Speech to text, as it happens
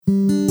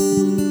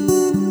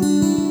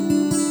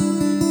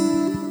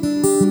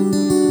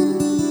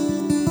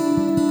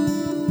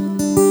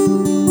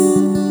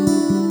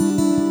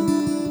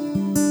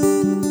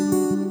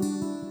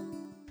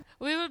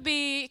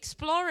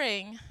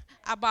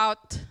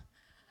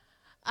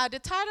The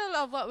title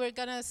of what we're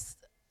going to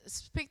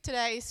speak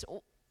today is,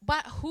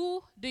 But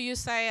Who Do You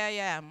Say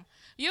I Am?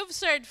 You've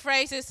heard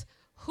phrases,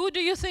 Who do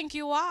you think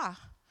you are?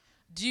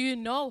 Do you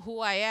know who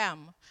I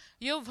am?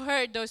 You've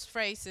heard those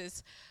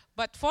phrases.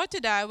 But for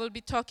today, I will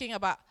be talking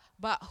about,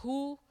 But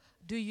who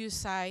do you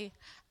say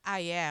I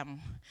am?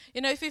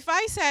 You know, if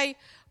I say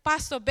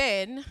Pastor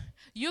Ben,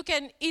 you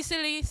can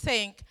easily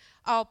think,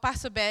 oh,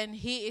 Pastor Ben,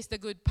 he is the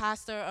good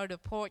pastor of the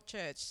poor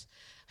church.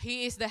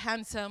 He is the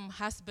handsome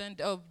husband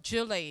of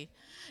Julie.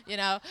 You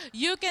know,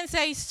 you can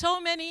say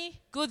so many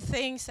good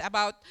things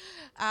about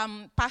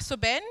Pastor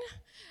Ben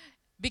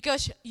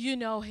because you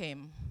know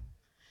him.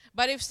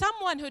 But if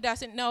someone who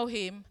doesn't know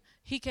him,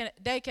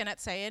 they cannot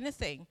say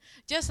anything.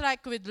 Just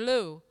like with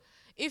Lou.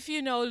 If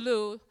you know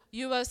Lou,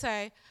 you will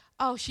say,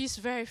 oh, she's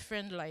very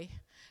friendly.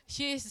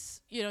 She is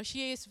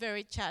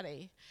very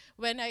chatty.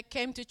 When I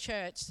came to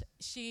church,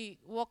 she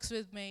walks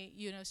with me,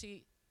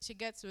 she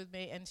gets with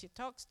me and she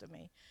talks to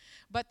me.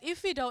 But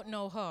if we don't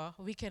know her,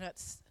 we cannot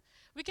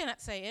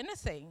say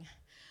anything.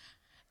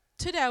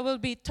 Today we'll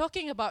be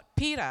talking about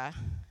Peter.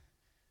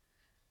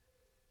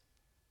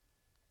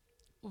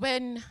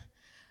 When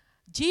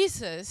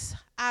Jesus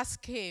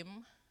asked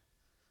him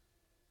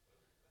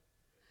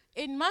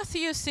in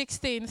Matthew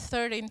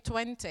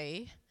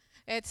 16:13-20,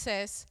 it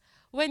says,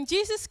 when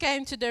Jesus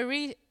came to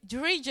the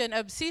region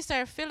of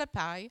Caesarea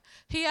Philippi,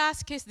 he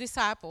asked his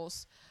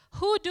disciples,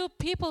 who do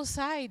people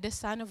say the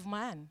Son of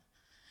Man?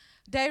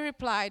 They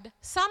replied,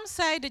 some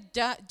say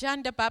that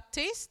John the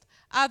Baptist,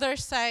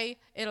 others say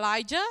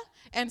Elijah,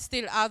 and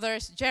still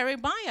others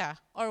Jeremiah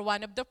or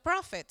one of the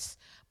prophets.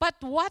 But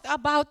what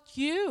about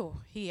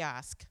you? He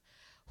asked.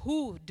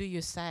 Who do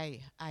you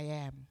say I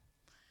am?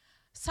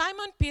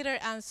 Simon Peter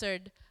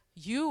answered,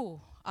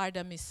 you are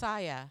the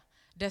Messiah,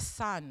 the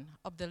Son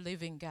of the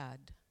living God.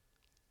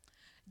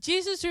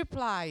 Jesus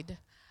replied,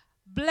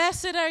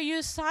 blessed are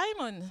you,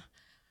 Simon,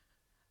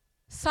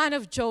 son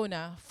of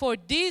Jonah, for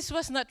this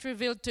was not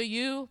revealed to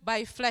you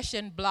by flesh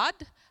and blood,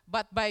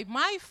 but by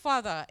my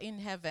Father in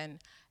heaven.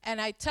 And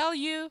I tell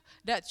you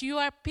that you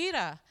are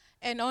Peter,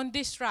 and on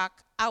this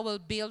rock I will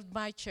build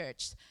my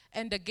church,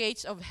 and the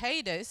gates of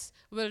Hades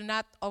will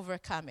not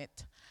overcome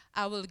it.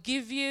 I will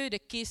give you the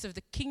keys of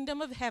the kingdom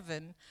of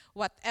heaven.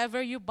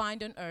 Whatever you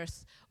bind on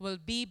earth will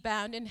be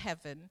bound in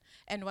heaven,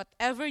 and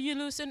whatever you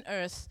loose on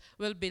earth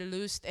will be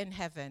loosed in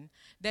heaven.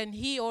 Then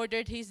he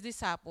ordered his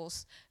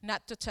disciples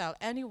not to tell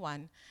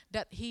anyone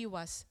that he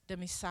was the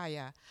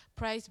Messiah.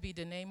 Praise be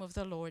the name of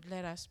the Lord.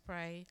 Let us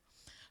pray.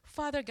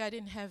 Father God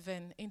in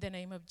heaven, in the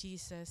name of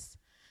Jesus,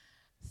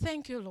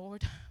 thank you,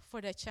 Lord,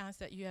 for the chance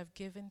that you have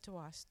given to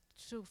us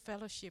to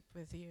fellowship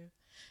with you.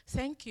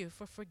 Thank you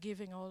for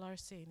forgiving all our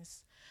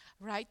sins.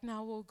 Right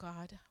now, oh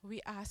God,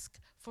 we ask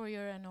for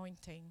your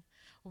anointing.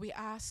 We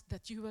ask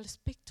that you will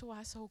speak to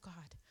us, oh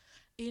God,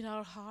 in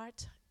our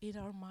heart, in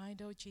our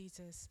mind, oh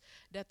Jesus,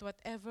 that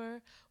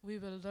whatever we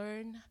will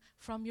learn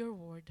from your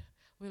word,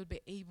 we'll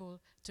be able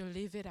to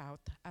live it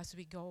out as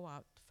we go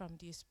out from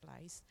this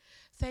place.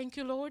 Thank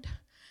you, Lord.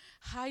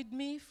 Hide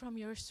me from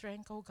your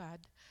strength, O God.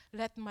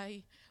 Let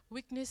my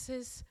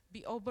weaknesses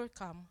be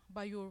overcome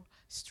by your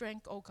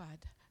strength, O God.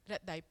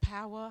 Let thy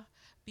power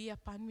be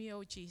upon me,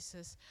 O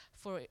Jesus,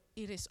 for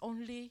it is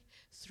only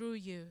through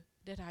you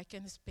that I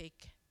can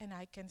speak and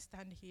I can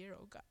stand here,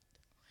 O God.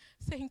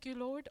 Thank you,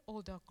 Lord.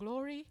 All the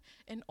glory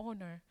and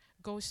honor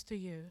goes to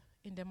you.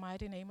 In the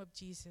mighty name of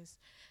Jesus,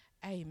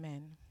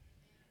 amen.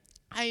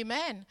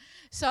 Amen.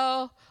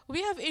 So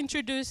we have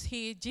introduced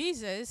here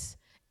Jesus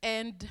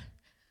and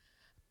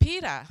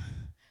Peter.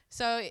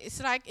 So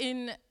it's like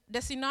in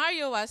the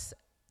scenario was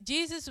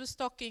Jesus was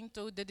talking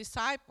to the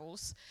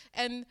disciples,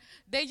 and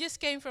they just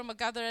came from a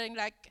gathering.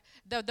 Like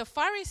the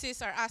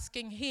Pharisees are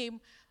asking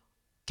him,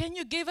 can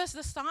you give us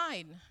the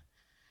sign?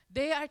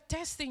 They are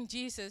testing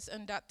Jesus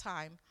in that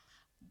time.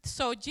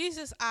 So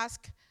Jesus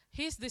asked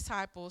his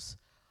disciples,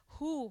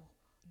 who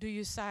do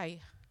you say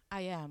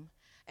I am?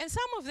 And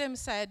some of them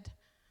said,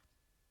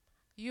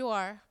 you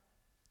are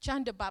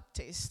John the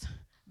Baptist,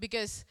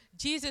 because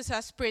Jesus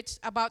has preached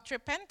about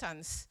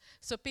repentance.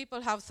 So people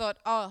have thought,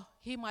 oh,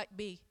 he might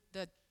be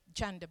the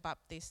John the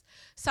Baptist.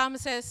 Some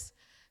says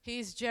he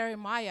is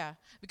Jeremiah,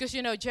 because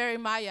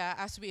Jeremiah,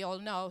 as we all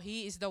know,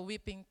 he is the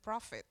weeping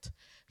prophet.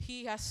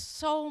 He has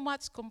so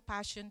much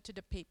compassion to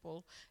the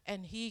people,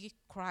 and he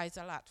cries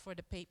a lot for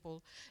the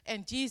people.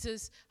 And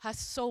Jesus has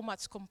so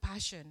much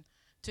compassion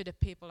to the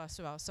people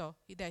as well. So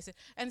he does it.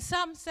 And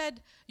some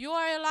said, you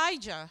are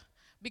Elijah.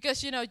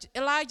 Because,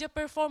 Elijah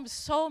performed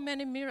so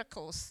many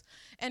miracles.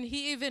 And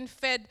he even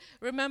fed,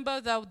 remember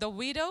the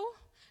widow?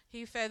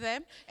 He fed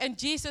them. And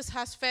Jesus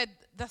has fed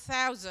the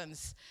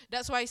thousands.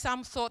 That's why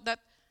some thought that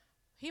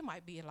he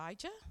might be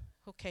Elijah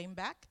who came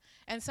back.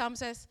 And some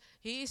says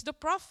he is the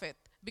prophet,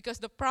 because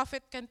the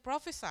prophet can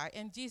prophesy.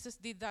 And Jesus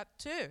did that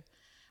too.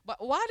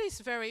 But what is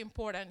very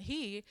important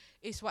here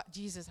is what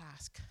Jesus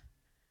asked.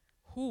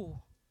 Who?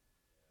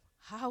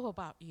 How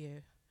about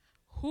you?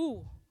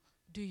 Who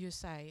do you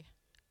say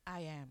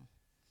I am?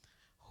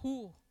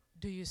 Who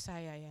do you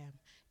say I am?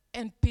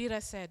 And Peter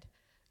said,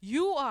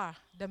 you are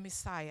the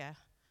Messiah,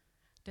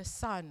 the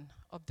Son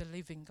of the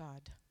living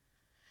God.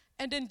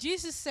 And then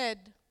Jesus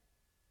said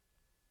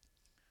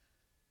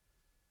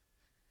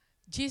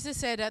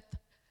that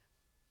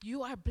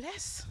you are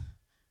blessed,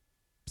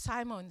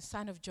 Simon,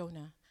 son of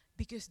Jonah,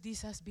 because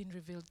this has been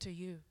revealed to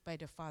you by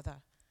the Father.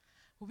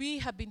 We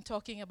have been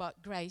talking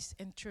about grace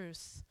and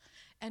truth.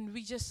 And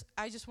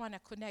I just want to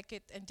connect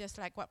it, and just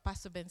like what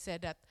Pastor Ben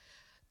said, that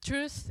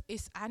truth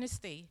is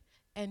honesty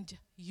and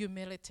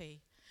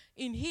humility.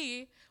 In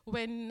here,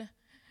 when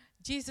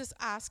Jesus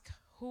asked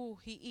who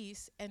he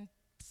is, and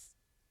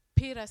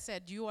Peter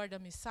said, you are the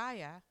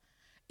Messiah,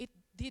 it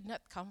did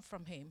not come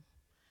from him.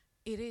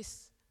 It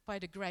is by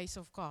the grace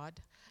of God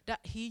that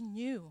he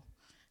knew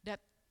that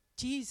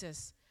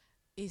Jesus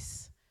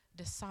is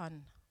the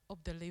Son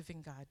of the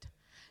living God.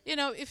 You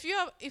know,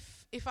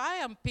 if I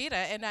am Peter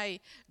and I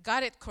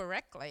got it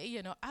correctly,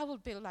 I will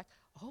be like,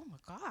 oh my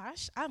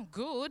gosh, I'm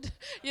good,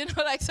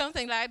 like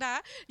something like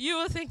that. You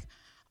will think,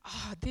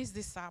 oh, these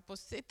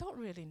disciples, they don't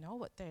really know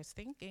what they're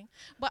thinking.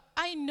 But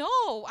I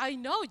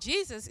know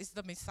Jesus is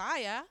the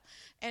Messiah,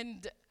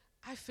 and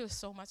I feel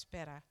so much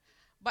better.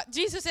 But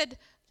Jesus said,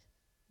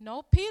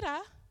 no, Peter,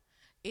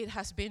 it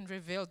has been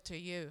revealed to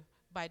you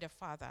by the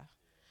Father.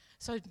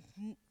 So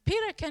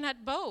Peter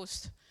cannot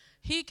boast.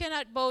 He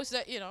cannot boast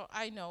that,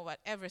 I know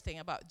everything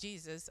about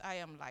Jesus. I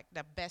am like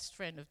the best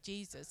friend of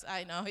Jesus.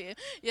 I know,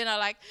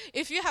 like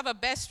if you have a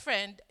best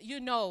friend, you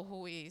know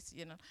who he is,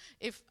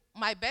 If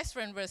my best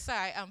friend will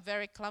say, I'm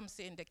very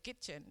clumsy in the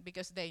kitchen,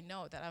 because they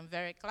know that I'm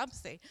very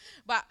clumsy.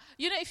 But,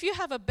 if you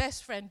have a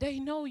best friend, they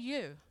know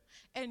you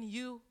and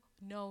you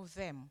know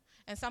them.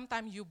 And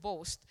sometimes you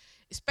boast,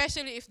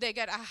 especially if they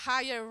get a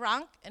higher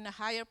rank and a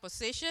higher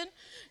position.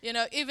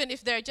 Even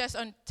if they're just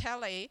on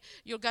telly,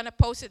 you're going to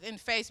post it in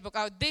Facebook.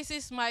 Oh, this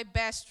is my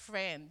best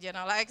friend,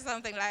 like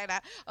something like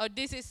that. Or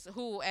this is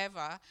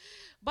whoever.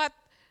 But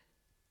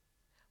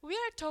we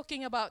are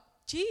talking about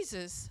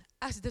Jesus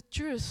as the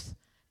truth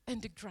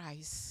and the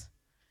grace.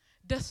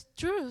 The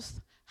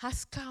truth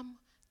has come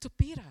to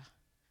Peter.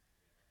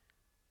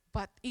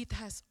 But it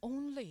has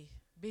only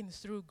been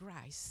through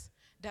grace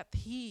that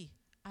he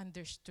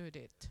understood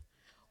it.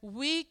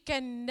 We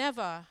can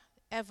never,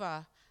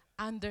 ever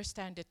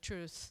understand the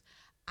truth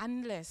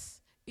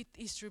unless it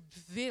is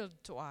revealed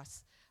to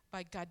us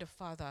by God the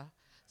Father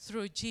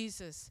through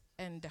Jesus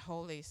and the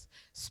Holy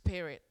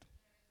Spirit.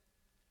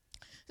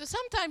 So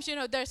sometimes,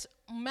 there's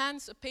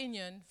man's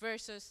opinion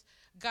versus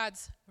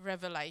God's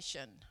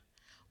revelation.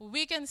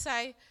 We can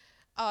say,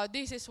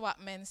 this is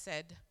what man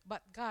said,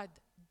 but God,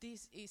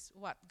 this is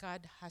what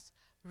God has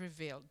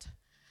revealed.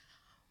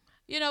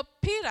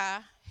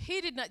 Peter,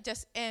 he did not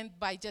just end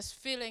by just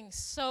feeling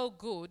so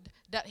good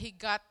that he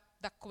got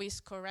the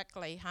quiz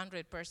correctly,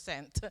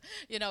 100%,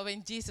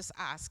 when Jesus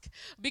asked.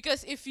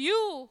 Because if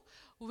you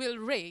will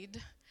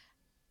read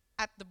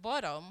at the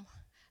bottom,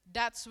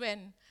 that's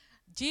when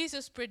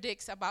Jesus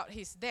predicts about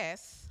his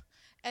death.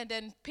 And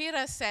then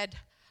Peter said,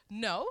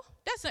 no,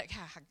 that's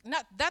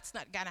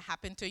not going to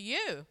happen to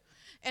you.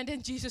 And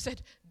then Jesus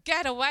said,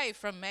 get away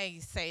from me,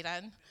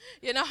 Satan.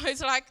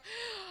 It's like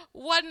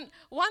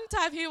one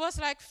time he was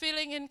like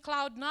feeling in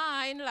cloud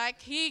 9,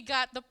 like he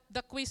got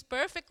the quiz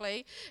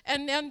perfectly.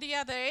 And on the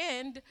other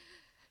end,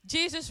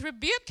 Jesus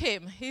rebuked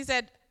him. He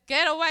said,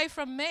 get away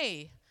from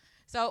me.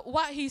 So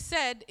what he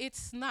said,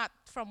 it's not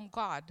from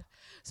God.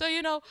 So,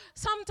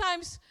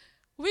 sometimes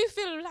we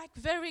feel like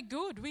very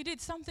good. We did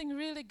something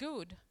really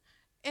good.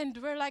 And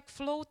we're like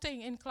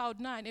floating in cloud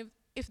 9.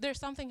 If there's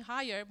something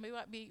higher, we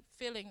might be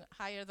feeling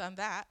higher than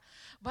that.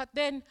 But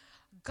then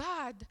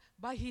God,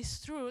 by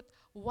his truth,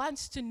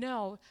 wants to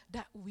know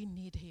that we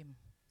need him.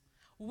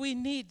 We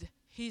need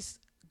his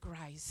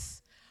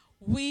grace.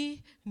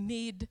 We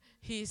need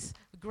his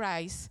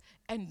grace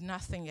and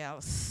nothing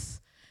else.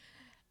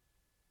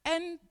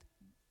 And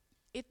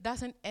it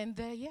doesn't end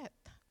there yet.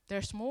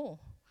 There's more.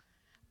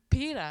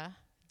 Peter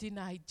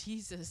denied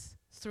Jesus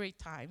 3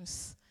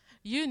 times.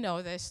 You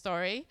know the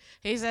story.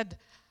 He said,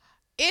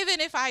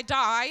 even if I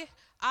die,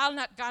 I'm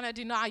not going to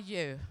deny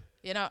you.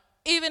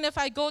 Even if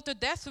I go to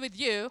death with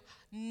you,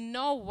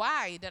 no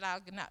way that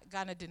I'm not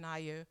going to deny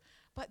you.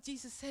 But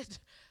Jesus said,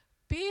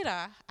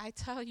 Peter, I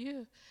tell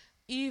you,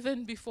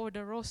 even before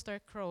the rooster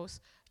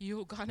crows,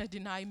 you're going to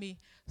deny me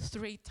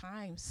 3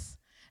 times.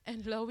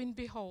 And lo and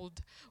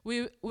behold,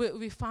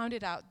 we found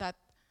it out that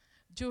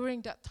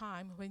during that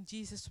time when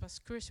Jesus was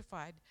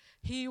crucified,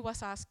 he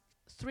was asked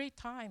 3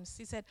 times.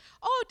 He said,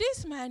 oh,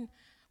 this man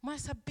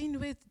must have been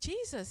with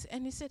Jesus.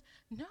 And he said,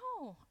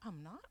 no,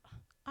 I'm not.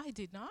 I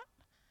did not.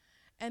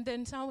 And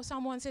then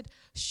someone said,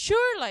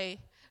 surely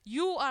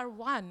you are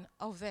one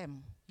of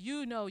them.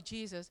 You know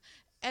Jesus.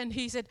 And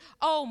he said,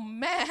 oh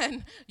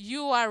man,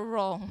 you are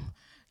wrong.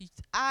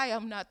 I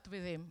am not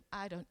with him.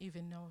 I don't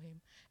even know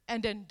him.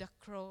 And then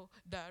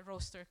the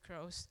rooster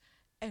crows.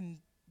 And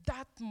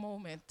that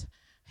moment,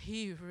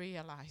 he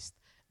realized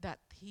that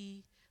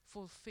he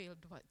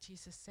fulfilled what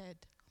Jesus said.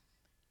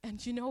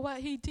 And you know what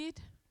he did?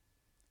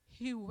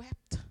 He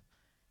wept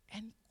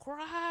and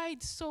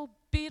cried so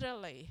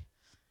bitterly.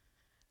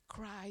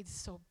 Cried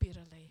so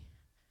bitterly.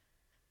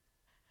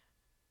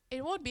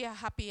 it won't be a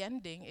happy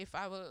ending if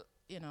I will,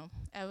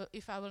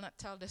 if I will not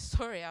tell the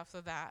story after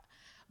that.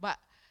 But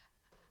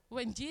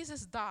when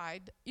Jesus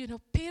died,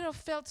 Peter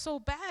felt so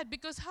bad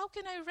because how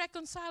can I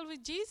reconcile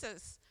with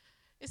Jesus?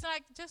 It's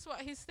like just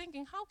what he's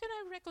thinking. How can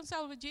I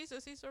reconcile with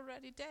Jesus? He's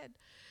already dead.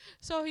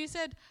 So he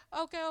said,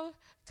 okay,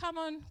 come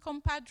on,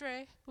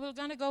 compadre, we're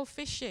going to go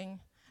fishing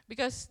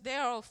because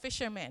they're all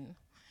fishermen.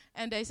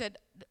 And they said,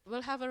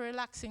 we'll have a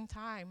relaxing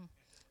time.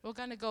 We're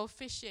going to go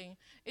fishing.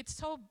 It's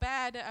so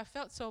bad. I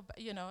felt so,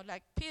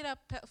 like Peter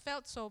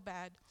felt so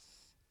bad.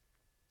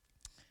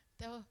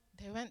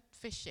 They went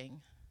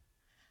fishing,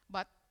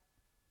 but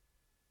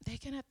they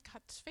cannot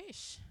catch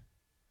fish.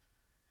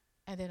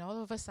 And then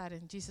all of a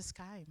sudden, Jesus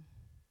came.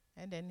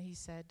 And then he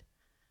said,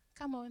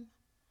 come on,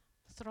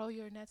 throw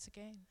your nets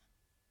again.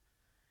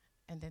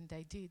 And then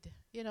they did.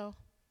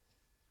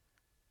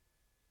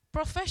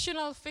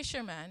 Professional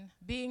fishermen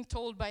being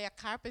told by a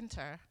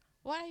carpenter,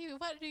 what are you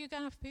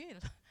going to feel?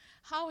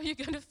 How are you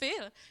going to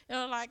feel?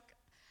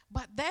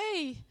 But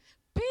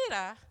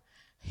Peter,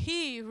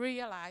 he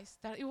realized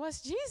that it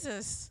was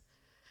Jesus.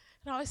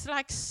 It's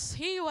like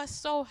he was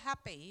so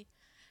happy.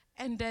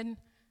 And then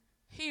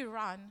he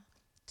ran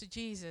to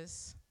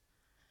Jesus.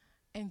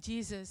 And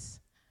Jesus,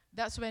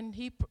 that's when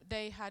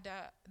they had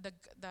the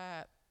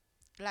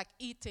like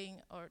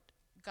eating or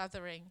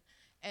gathering.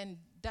 And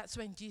that's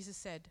when Jesus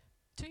said,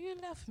 do you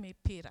love me,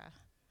 Peter?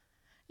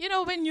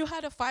 When you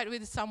had a fight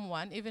with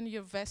someone, even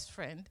your best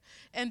friend,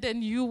 and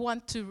then you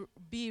want to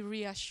be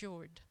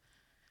reassured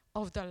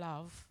of the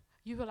love,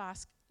 you will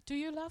ask, do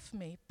you love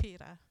me,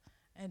 Peter?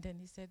 And then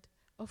he said,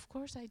 of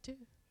course I do.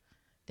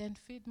 Then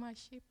feed my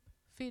sheep,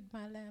 feed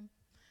my lamb,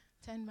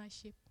 tend my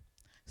sheep.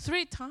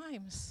 3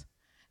 times.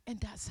 And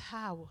that's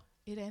how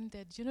it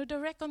ended. The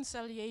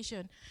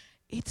reconciliation,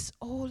 it's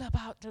all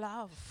about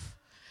love.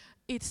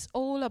 It's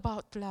all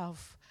about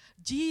love.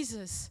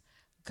 Jesus,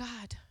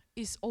 God,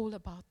 is all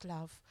about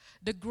love.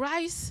 The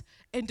grace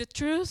and the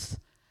truth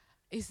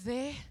is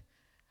there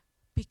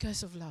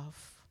because of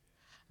love.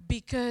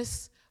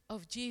 Because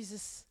of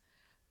Jesus'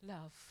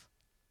 love.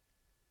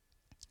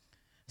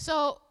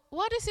 So,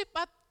 what is it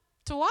but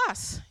to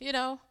us?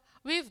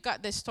 We've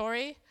got the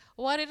story.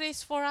 What it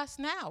is for us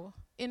now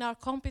in our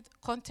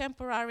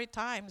contemporary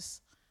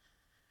times.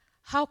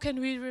 How can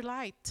we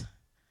relate?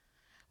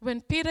 When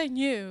Peter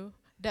knew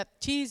that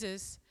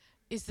Jesus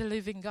is the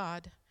living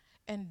God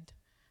and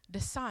the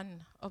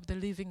Son of the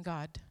living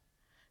God,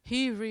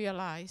 he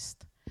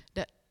realized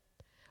that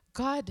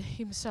God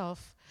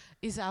himself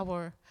is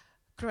our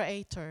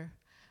creator.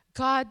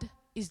 God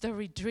is the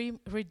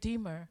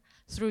redeemer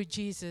through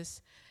Jesus,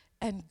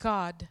 and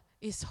God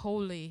is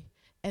holy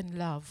and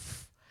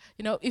love.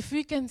 If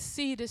we can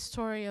see the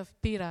story of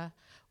Peter,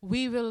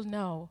 we will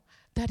know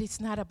that it's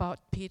not about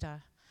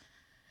Peter.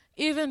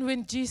 Even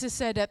when Jesus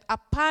said that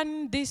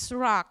upon this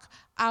rock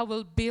I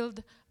will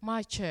build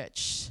my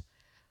church,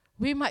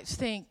 we might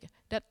think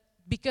that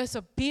because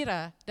of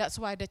Peter, that's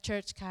why the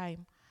church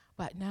came.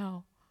 But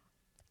no,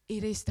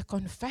 it is the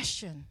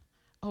confession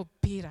of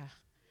Peter.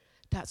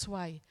 That's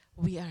why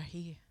we are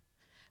here.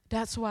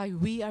 That's why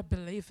we are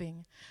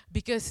believing.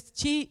 Because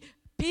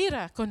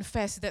Peter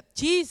confessed that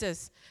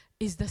Jesus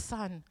is the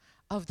Son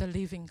of the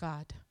living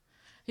God.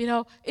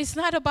 It's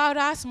not about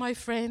us, my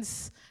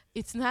friends.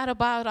 It's not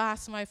about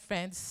us, my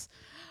friends.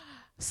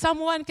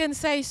 Someone can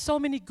say so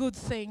many good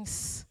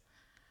things,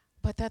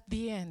 but at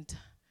the end,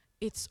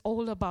 it's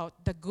all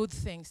about the good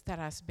things that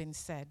has been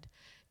said.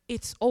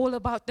 It's all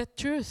about the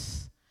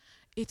truth.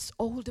 It's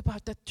all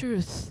about the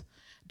truth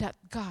that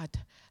God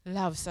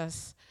loves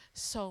us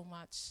so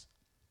much.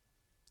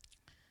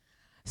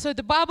 So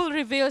the Bible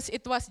reveals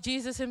it was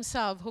Jesus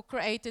himself who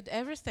created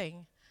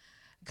everything.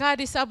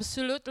 God is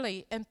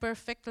absolutely and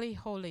perfectly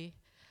holy.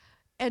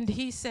 And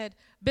he said,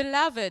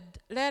 beloved,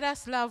 let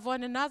us love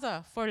one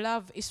another, for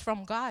love is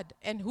from God.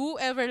 And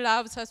whoever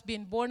loves has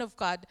been born of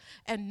God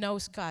and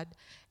knows God.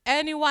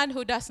 Anyone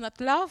who does not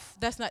love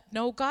does not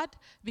know God,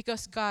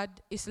 because God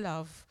is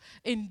love.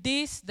 In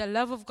this, the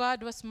love of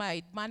God was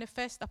made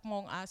manifest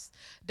among us,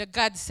 that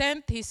God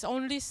sent his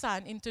only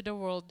Son into the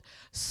world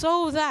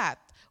so that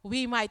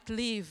we might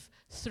live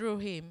through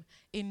him.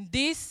 In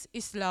this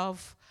is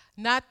love,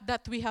 not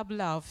that we have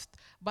loved,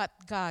 but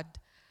God,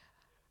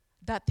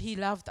 that he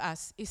loved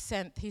us, he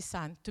sent his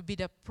Son to be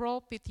the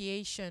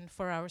propitiation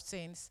for our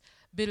sins.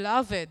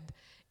 Beloved,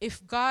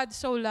 if God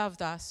so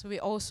loved us, we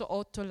also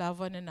ought to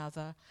love one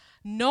another.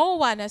 No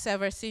one has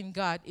ever seen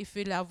God if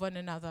we love one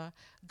another.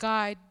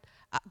 God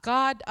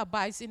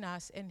abides in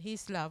us, and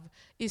his love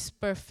is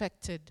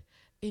perfected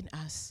in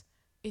us.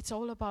 It's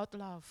all about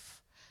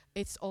love.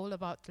 It's all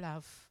about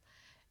love.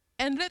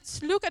 And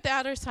let's look at the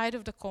other side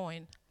of the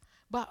coin.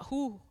 But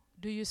who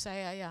do you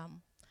say I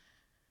am?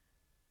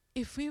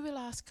 If we will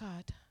ask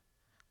God,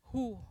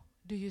 who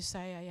do you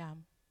say I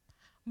am?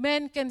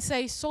 Men can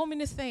say so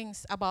many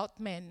things about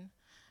men.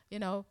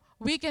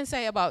 We can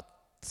say about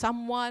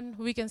someone,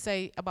 we can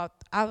say about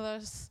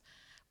others.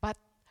 But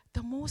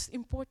the most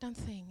important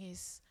thing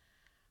is,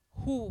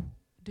 who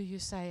do you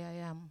say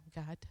I am,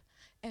 God?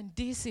 And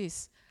this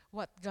is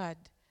what God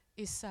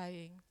is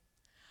saying.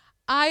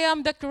 I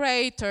am the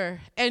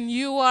creator, and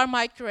you are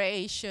my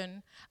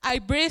creation. I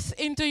breathe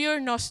into your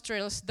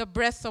nostrils the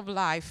breath of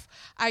life.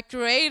 I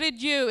created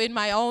you in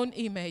my own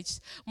image.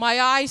 My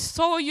eyes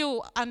saw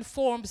you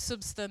unformed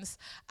substance.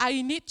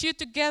 I knit you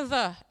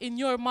together in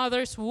your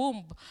mother's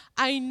womb.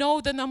 I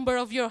know the number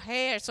of your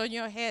hairs on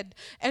your head,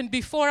 and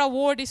before a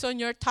word is on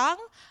your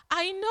tongue,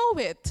 I know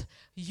it.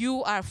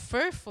 You are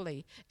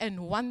fearfully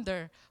and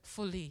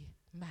wonderfully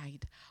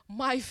made.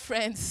 My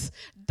friends,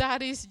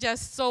 that is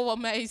just so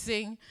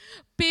amazing.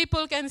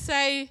 People can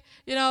say,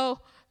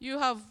 you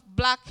have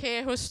black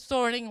hair who's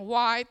turning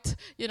white,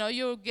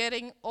 you're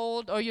getting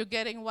old or you're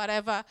getting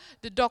whatever.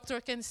 The doctor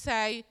can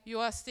say you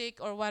are sick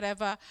or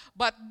whatever.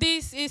 But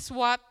this is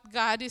what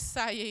God is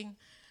saying.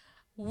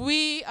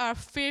 We are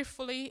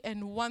fearfully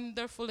and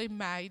wonderfully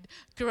made,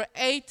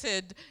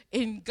 created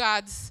in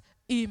God's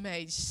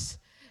image.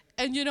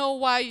 And you know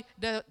why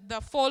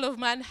the fall of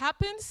man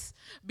happens?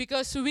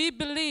 Because we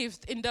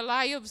believed in the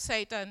lie of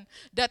Satan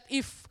that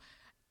if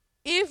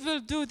Eve will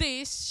do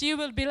this, she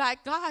will be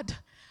like God.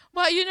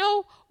 But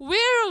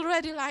we're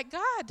already like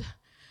God.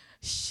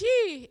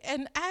 She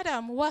and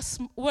Adam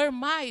were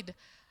made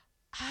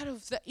out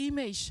of the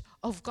image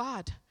of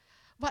God.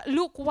 But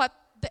look what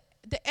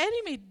the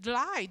enemy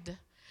lied.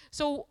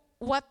 So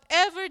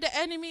whatever the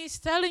enemy is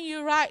telling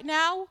you right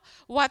now,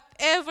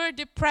 whatever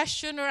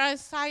depression or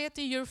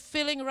anxiety you're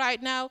feeling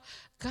right now,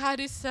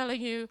 God is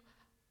telling you,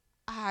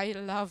 I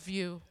love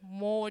you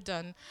more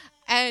than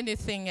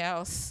anything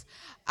else.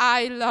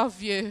 I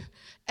love you.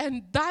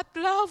 And that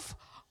love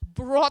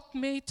brought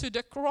me to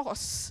the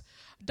cross.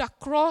 The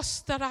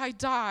cross that I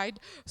died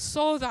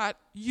so that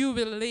you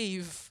will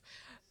live.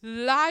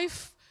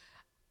 Life,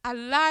 a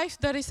life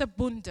that is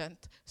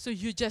abundant. So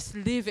you just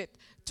live it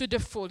to the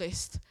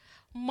fullest.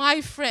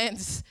 My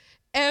friends,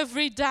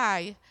 every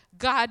day,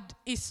 God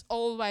is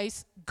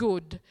always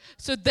good.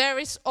 So there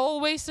is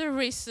always a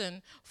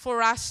reason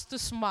for us to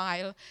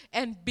smile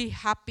and be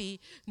happy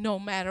no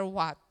matter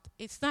what.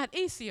 It's not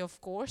easy, of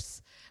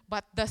course,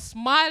 but the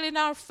smile in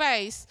our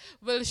face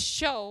will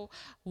show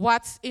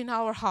what's in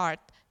our heart,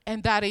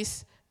 and that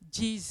is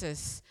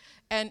Jesus.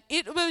 And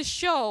it will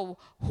show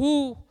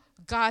who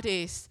God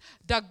is,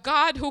 the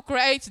God who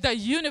creates the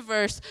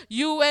universe,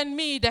 you and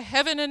me, the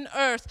heaven and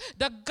earth,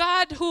 the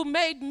God who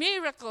made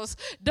miracles,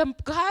 the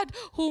God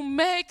who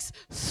makes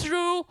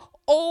through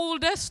all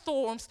the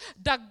storms,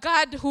 the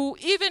God who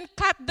even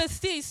cut the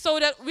sea so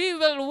that we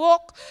will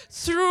walk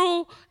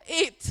through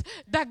it,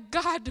 the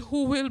God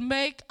who will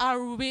make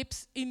our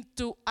weeps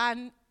into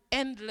an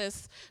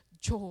endless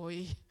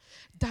joy.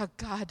 The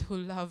God who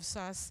loves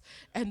us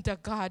and the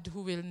God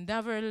who will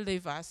never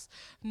leave us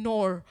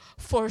nor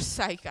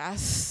forsake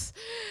us.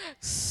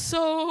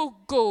 So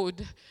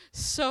good,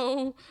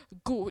 so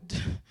good.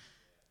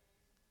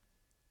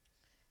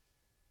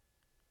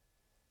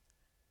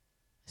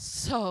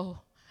 So,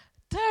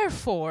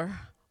 therefore,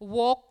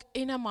 walk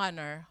in a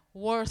manner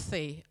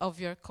worthy of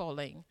your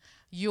calling.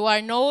 You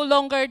are no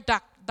longer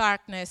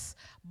darkness,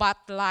 but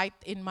light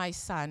in my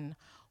Son.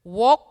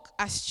 Walk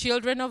as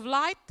children of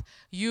light.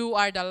 You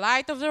are the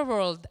light of the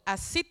world, a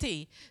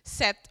city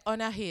set on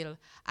a hill.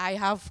 I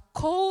have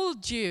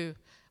called you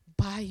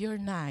by your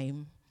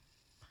name.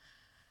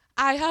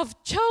 I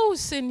have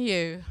chosen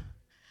you.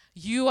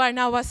 You are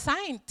now a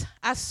saint,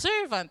 a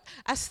servant,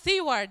 a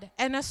steward,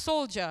 and a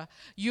soldier.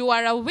 You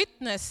are a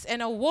witness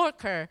and a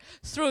worker.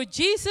 Through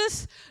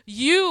Jesus,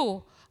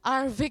 you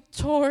are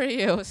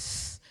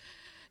victorious.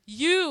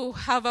 You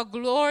have a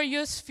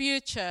glorious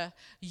future.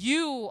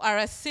 You are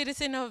a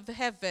citizen of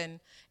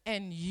heaven,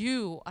 and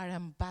you are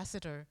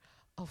ambassador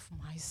of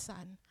my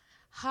Son.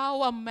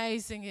 How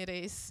amazing it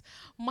is.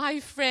 My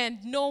friend,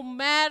 no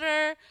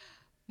matter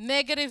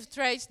negative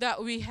traits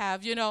that we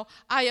have,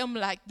 I am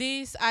like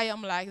this, I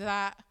am like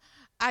that.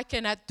 I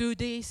cannot do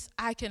this,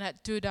 I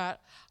cannot do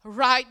that.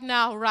 Right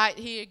now, right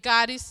here,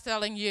 God is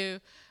telling you,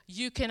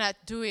 you cannot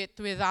do it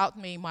without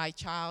me, my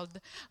child.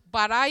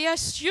 But I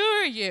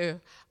assure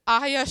you,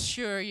 I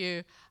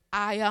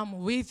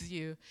am with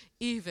you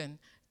even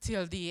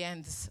till the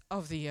ends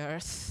of the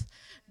earth.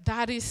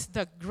 That is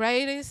the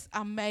greatest,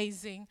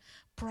 amazing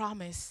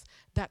promise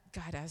that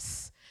God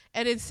has.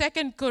 And in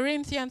 2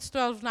 Corinthians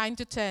 12,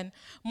 9-10,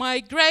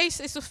 my grace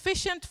is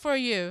sufficient for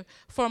you,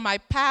 for my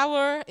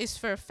power is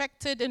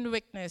perfected in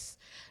weakness.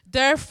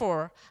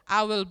 Therefore,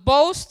 I will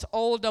boast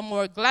all the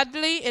more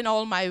gladly in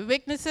all my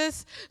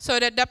weaknesses, so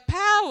that the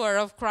power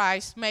of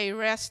Christ may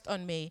rest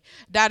on me.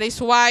 That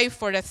is why,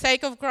 for the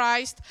sake of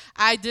Christ,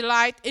 I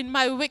delight in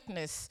my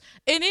weakness,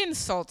 in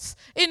insults,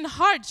 in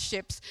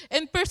hardships,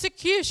 in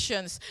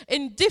persecutions,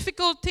 in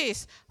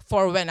difficulties.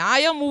 For when I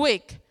am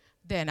weak,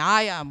 then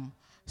I am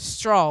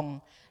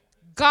strong.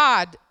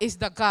 God is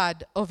the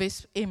God of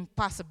his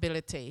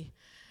impossibility.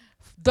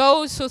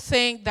 Those who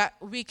think that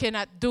we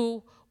cannot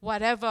do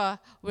whatever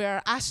we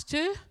are asked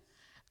to,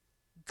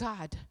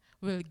 God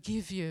will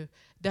give you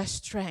the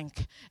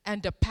strength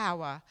and the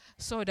power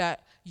so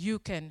that you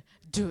can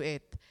do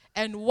it.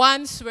 And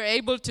once we're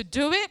able to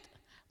do it,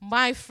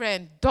 my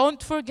friend,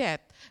 don't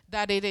forget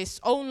that it is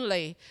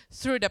only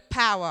through the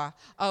power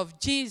of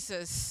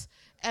Jesus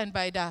and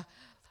by the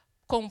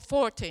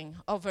comforting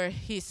over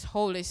his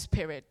Holy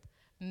Spirit.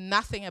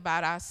 Nothing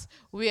about us.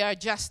 We are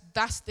just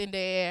dust in the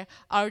air.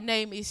 Our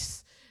name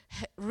is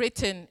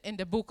written in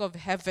the book of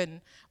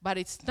heaven, but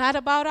it's not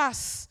about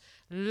us.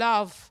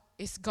 Love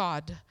is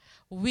God.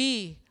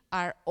 We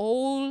are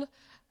all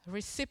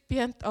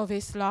recipient of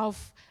his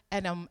love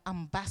and an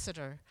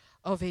ambassador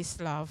of his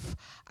love.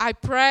 I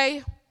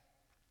pray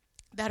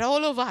that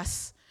all of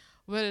us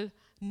will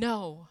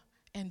know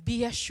and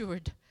be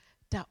assured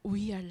that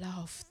we are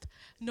loved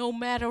no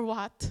matter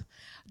what.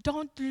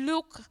 Don't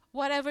look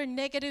whatever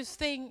negative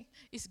thing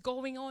is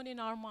going on in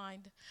our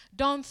mind.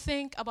 Don't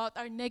think about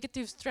our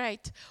negative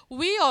trait.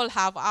 We all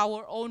have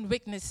our own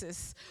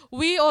weaknesses.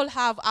 We all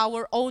have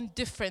our own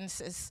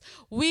differences.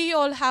 We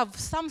all have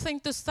something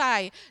to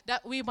say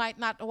that we might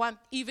not want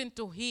even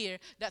to hear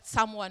that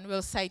someone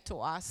will say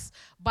to us.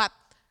 But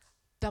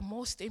the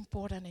most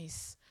important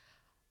is,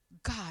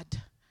 God,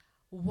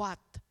 what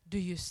do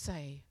you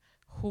say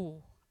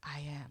who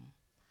I am?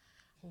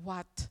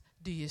 What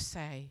do you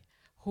say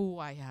who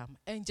I am?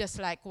 And just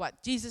like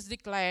what Jesus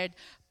declared,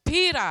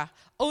 Peter,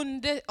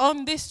 on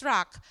this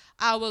rock,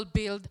 I will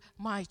build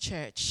my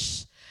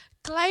church.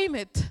 Claim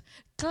it,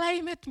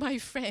 my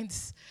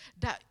friends,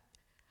 that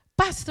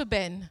Pastor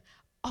Ben,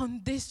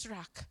 on this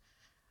rock,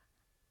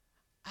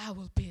 I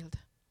will build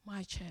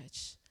my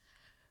church.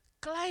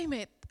 Claim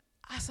it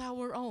as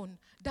our own,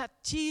 that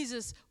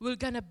Jesus will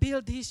gonna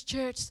build his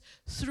church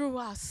through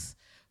us.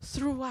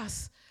 Through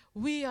us.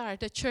 We are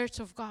the church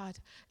of God,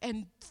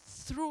 and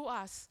through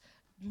us,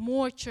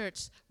 more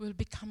church will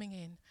be coming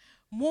in.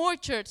 More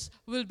church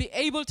will be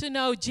able to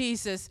know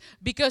Jesus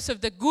because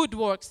of the good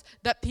works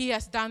that he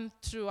has done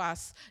through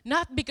us.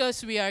 Not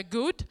because we are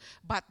good,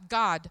 but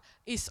God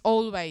is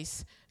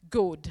always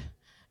good.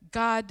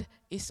 God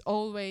is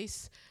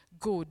always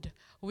good.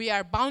 We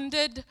are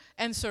bounded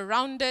and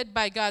surrounded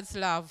by God's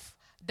love.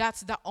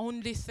 That's the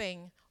only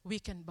thing we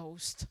can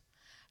boast.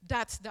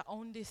 That's the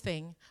only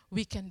thing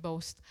we can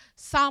boast.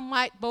 Some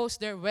might boast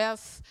their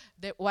wealth,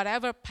 their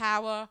whatever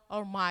power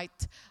or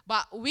might,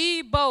 but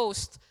we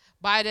boast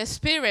by the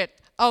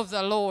Spirit of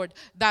the Lord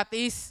that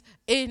is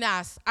in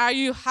us. Are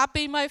you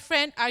happy, my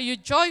friend? Are you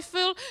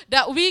joyful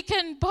that we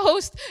can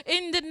boast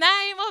in the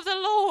name of the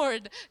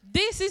Lord?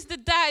 This is the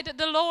day that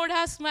the Lord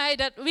has made,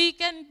 that we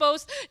can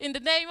boast in the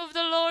name of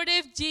the Lord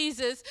of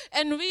Jesus,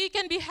 and we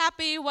can be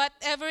happy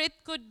whatever it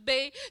could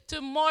be.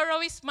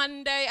 Tomorrow is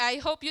Monday. I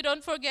hope you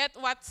don't forget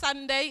what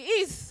Sunday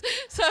is.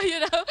 So,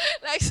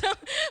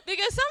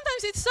 because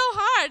sometimes it's so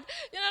hard.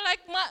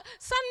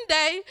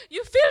 Sunday,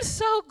 you feel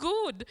so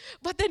good,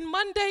 but then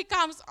Monday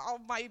comes, oh,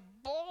 my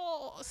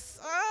boss,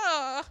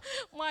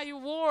 my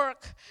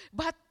work.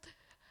 But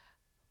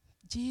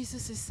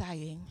Jesus is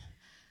saying,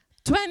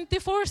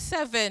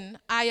 24/7,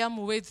 I am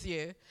with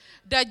you.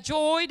 The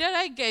joy that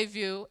I gave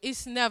you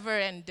is never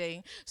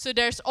ending. So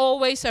there's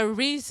always a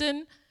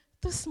reason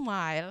to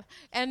smile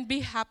and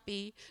be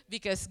happy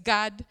because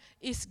God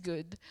is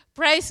good.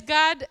 Praise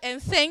God,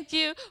 and thank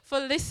you for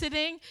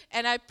listening.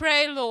 And I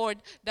pray, Lord,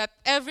 that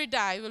every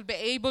day we'll be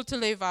able to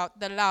live out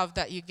the love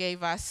that you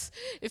gave us.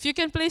 If you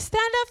can please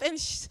stand up and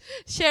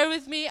share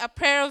with me a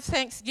prayer of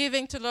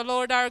thanksgiving to the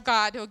Lord our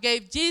God, who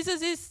gave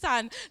Jesus his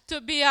Son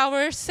to be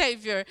our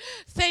Savior.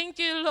 Thank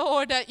you,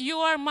 Lord, that you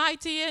are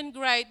mighty and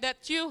great,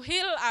 that you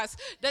heal us,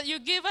 that you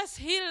give us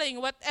healing,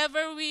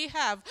 whatever we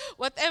have,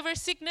 whatever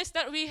sickness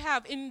that we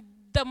have, in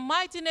the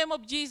mighty name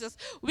of Jesus,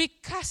 we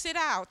cast it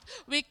out.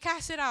 We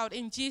cast it out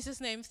in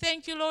Jesus' name.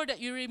 Thank you, Lord, that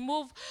you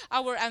remove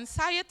our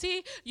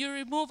anxiety, you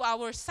remove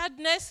our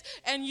sadness,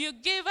 and you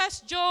give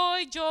us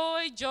joy,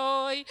 joy,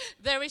 joy.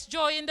 There is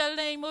joy in the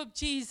name of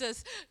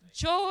Jesus.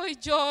 Joy,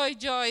 joy,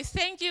 joy.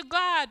 Thank you,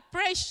 God.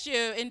 Praise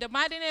you. In the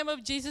mighty name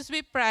of Jesus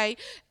we pray.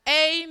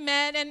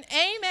 Amen and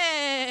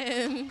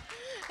amen.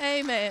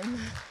 Amen.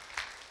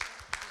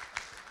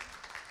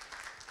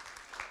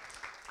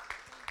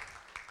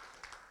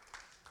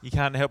 You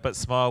can't help but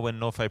smile when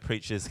Norfe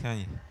preaches, can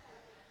you?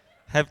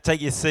 Take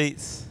your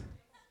seats.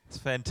 It's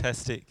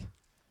fantastic.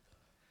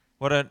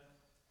 What an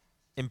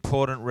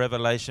important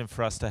revelation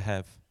for us to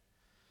have.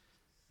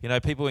 You know,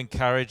 people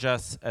encourage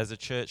us as a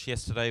church.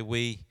 Yesterday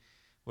we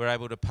were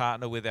able to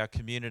partner with our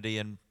community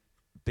and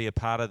be a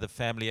part of the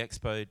Family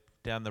Expo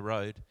down the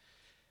road.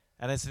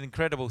 And it's an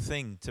incredible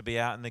thing to be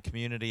out in the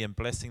community and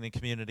blessing the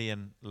community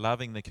and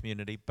loving the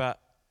community. But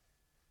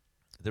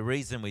the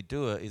reason we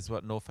do it is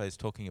what Norfe is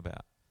talking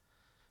about.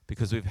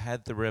 Because we've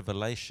had the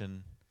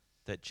revelation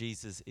that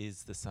Jesus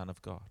is the Son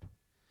of God,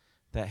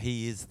 that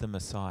he is the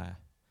Messiah,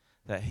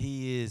 that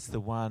he is the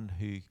one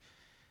who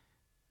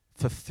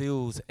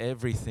fulfills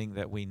everything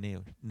that we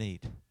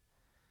need.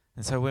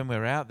 And so when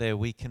we're out there,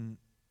 we can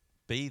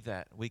be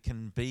that. We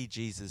can be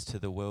Jesus to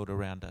the world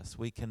around us.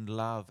 We can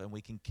love and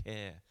we can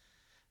care,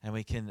 and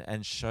we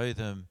can show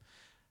them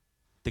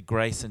the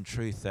grace and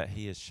truth that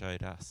he has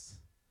showed us.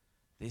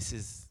 This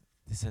is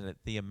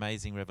the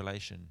amazing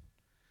revelation.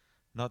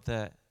 Not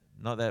that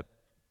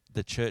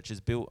the church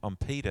is built on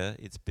Peter,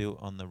 it's built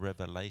on the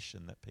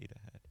revelation that Peter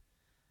had.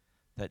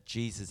 That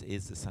Jesus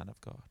is the Son of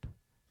God.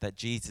 That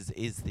Jesus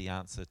is the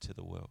answer to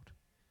the world.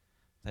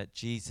 That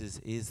Jesus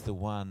is the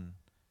one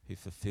who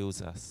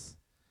fulfills us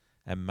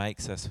and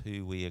makes us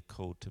who we are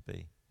called to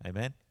be.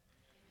 Amen?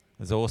 It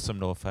was awesome,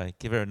 Norfe.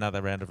 Give her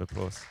another round of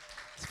applause.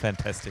 It's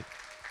fantastic.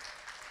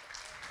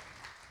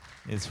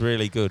 It's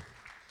really good.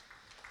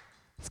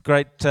 It's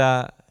great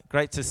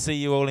to see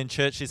you all in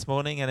church this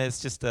morning, and it's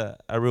just a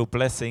real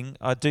blessing.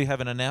 I do have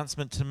an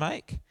announcement to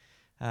make.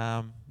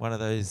 One of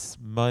those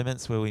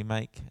moments where we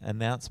make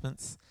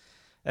announcements.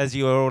 As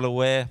you are all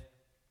aware,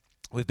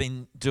 we've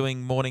been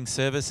doing morning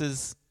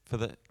services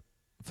for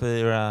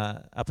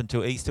up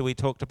until Easter we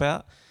talked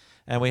about,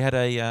 and we had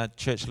a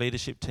church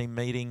leadership team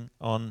meeting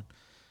on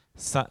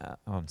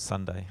Thursday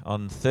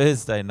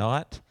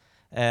night,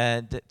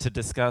 and to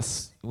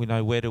discuss,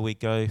 where do we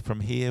go from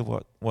here?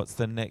 What's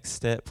the next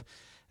step?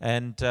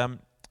 And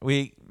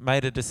we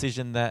made a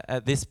decision that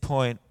at this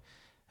point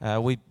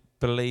we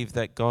believe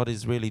that God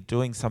is really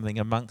doing something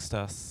amongst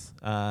us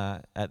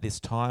at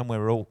this time.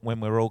 When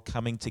we're all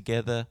coming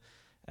together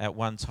at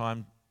one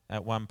time,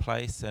 at one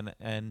place,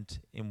 and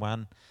in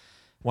one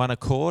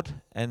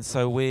accord. And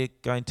so we're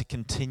going to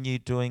continue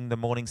doing the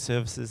morning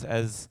services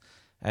as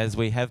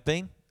we have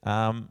been.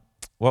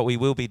 What we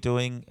will be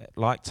doing,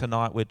 like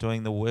tonight, we're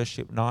doing the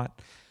worship night,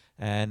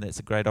 and it's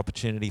a great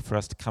opportunity for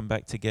us to come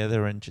back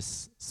together and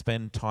just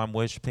spend time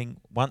worshiping.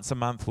 Once a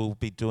month, we'll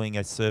be doing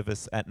a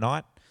service at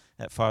night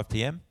at 5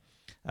 p.m.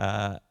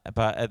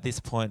 But at this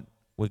point,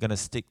 we're going to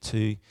stick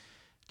to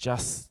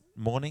just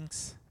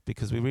mornings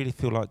because we really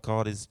feel like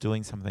God is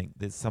doing something.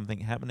 There's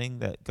something happening,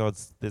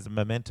 there's a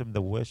momentum.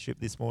 The worship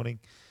this morning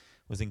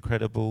was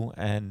incredible,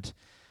 and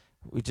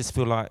we just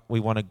feel like we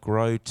want to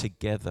grow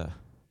together.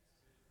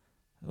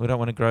 We don't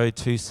want to grow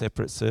two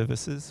separate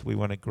services. We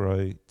want to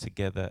grow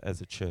together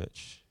as a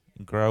church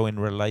and grow in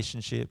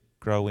relationship,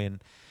 grow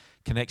in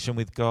connection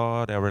with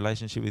God, our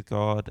relationship with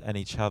God and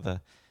each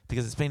other.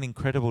 Because it's been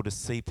incredible to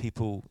see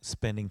people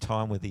spending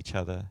time with each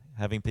other,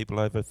 having people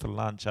over for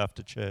lunch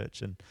after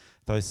church and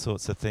those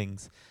sorts of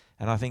things.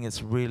 And I think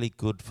it's really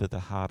good for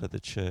the heart of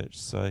the church.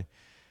 So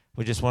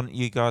we just want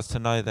you guys to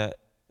know that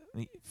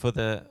for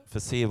the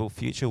foreseeable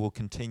future, we'll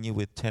continue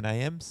with 10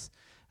 a.m s.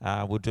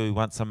 We'll do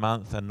once a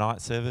month a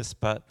night service,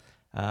 but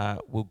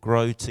we'll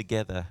grow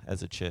together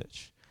as a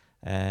church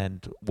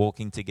and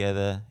walking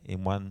together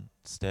in one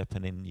step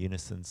and in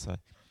unison. So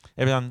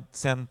everyone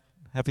sound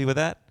happy with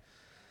that?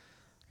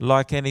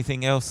 Like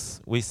anything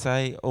else we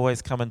say,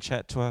 always come and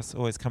chat to us,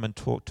 always come and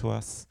talk to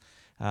us.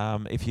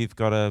 If you've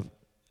got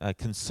a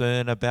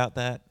concern about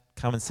that,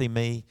 come and see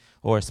me,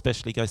 or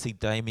especially go see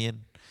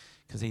Damien,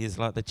 because he is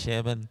like the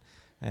chairman,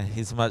 and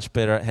he's much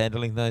better at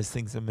handling those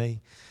things than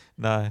me.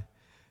 No,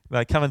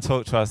 come and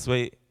talk to us.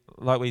 We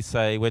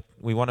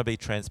want to be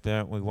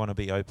transparent, we want to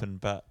be open,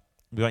 but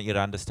we want you to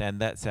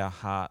understand that's our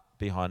heart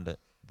behind it,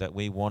 that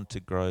we want to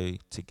grow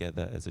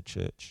together as a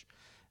church.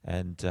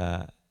 And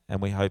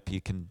we hope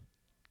you can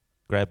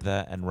grab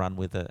that and run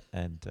with it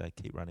and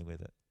keep running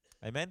with it.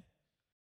 Amen?